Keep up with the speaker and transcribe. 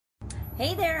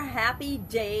Hey there, happy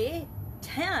day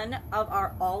 10 of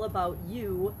our All About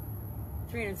You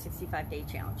 365-day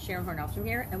challenge. Sharon Horne-Ellstrom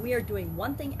here, and we are doing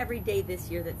one thing every day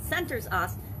this year that centers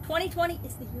us. 2020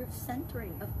 is the year of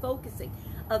centering, of focusing,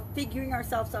 of figuring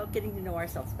ourselves out, getting to know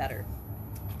ourselves better.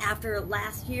 After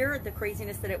last year, the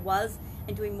craziness that it was,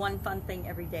 and doing one fun thing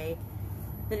every day,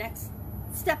 the next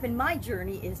step in my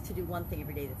journey is to do one thing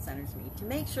every day that centers me, to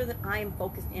make sure that I am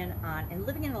focused in on and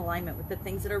living in alignment with the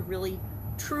things that are really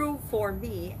true for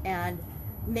me and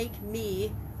make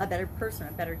me a better person,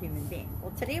 a better human being.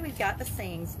 Well, today we've got a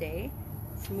sayings day.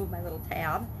 Let's move my little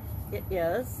tab. It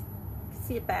is, you can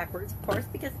see it backwards, of course,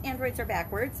 because Androids are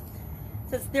backwards. It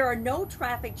says, there are no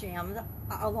traffic jams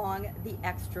along the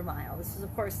extra mile. This is,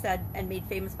 of course, said and made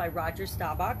famous by Roger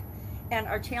Staubach. And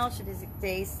our challenge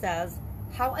today says,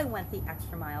 how I went the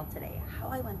extra mile today. How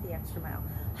I went the extra mile.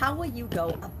 How will you go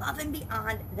above and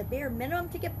beyond the bare minimum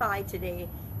to get by today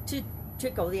to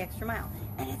go the extra mile?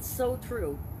 And it's so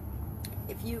true.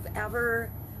 If you've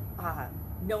ever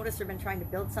noticed or been trying to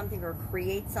build something or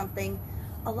create something,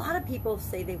 a lot of people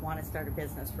say they want to start a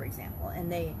business, for example, and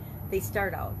they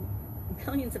start out.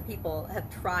 Millions of people have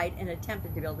tried and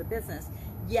attempted to build a business,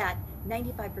 yet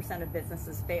 95% of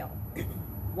businesses fail.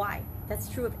 Why? That's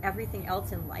true of everything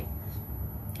else in life.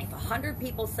 If 100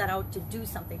 people set out to do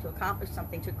something, to accomplish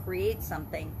something, to create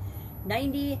something,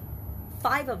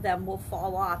 95 of them will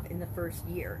fall off in the first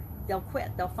year. They'll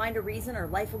quit. They'll find a reason, or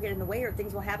life will get in the way, or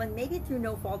things will happen, maybe through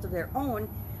no fault of their own,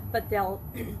 but they'll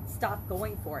stop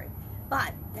going for it.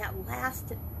 But that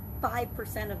last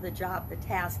 5% of the job, the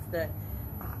task, the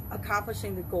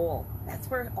accomplishing the goal, that's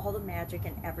where all the magic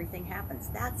and everything happens.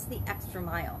 That's the extra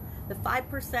mile. The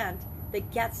 5%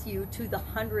 that gets you to the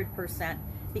 100%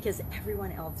 because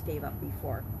everyone else gave up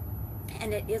before.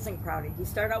 And it isn't crowded. You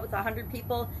start out with 100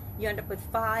 people, you end up with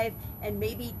 5, and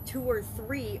maybe 2 or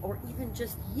 3, or even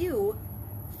just you,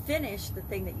 finish the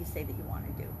thing that you say that you want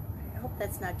to do. I hope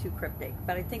that's not too cryptic,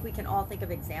 but I think we can all think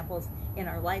of examples in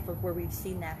our life of where we've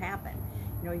seen that happen.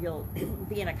 You know, you'll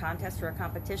be in a contest or a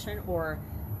competition, or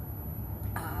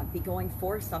be going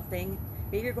for something.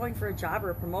 Maybe you're going for a job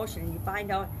or a promotion, and you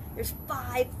find out there's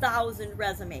 5,000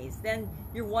 resumes. Then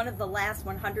you're one of the last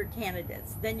 100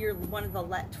 candidates. Then you're one of the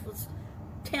last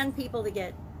 10 people to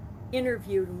get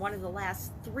interviewed, and one of the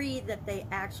last 3 that they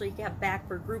actually have back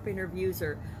for group interviews,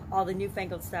 or all the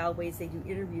newfangled style ways they do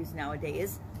interviews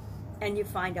nowadays. And you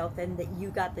find out then that you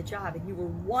got the job, and you were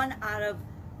 1 out of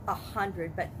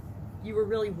 100, but you were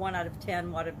really 1 out of 10,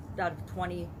 1 out of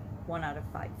 20, 1 out of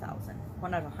 5,000,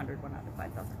 1 out of 100, 1 out of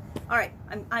 5,000. All right,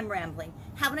 I'm rambling.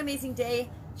 Have an amazing day.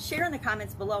 Share in the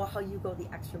comments below how you go the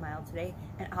extra mile today,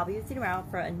 and I'll be with you tomorrow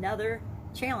for another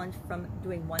challenge from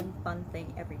doing one fun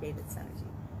thing every day that centers you.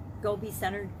 Go be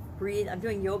centered, breathe. I'm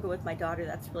doing yoga with my daughter.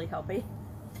 That's really helping.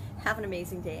 Have an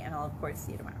amazing day, and I'll, of course,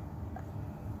 see you tomorrow.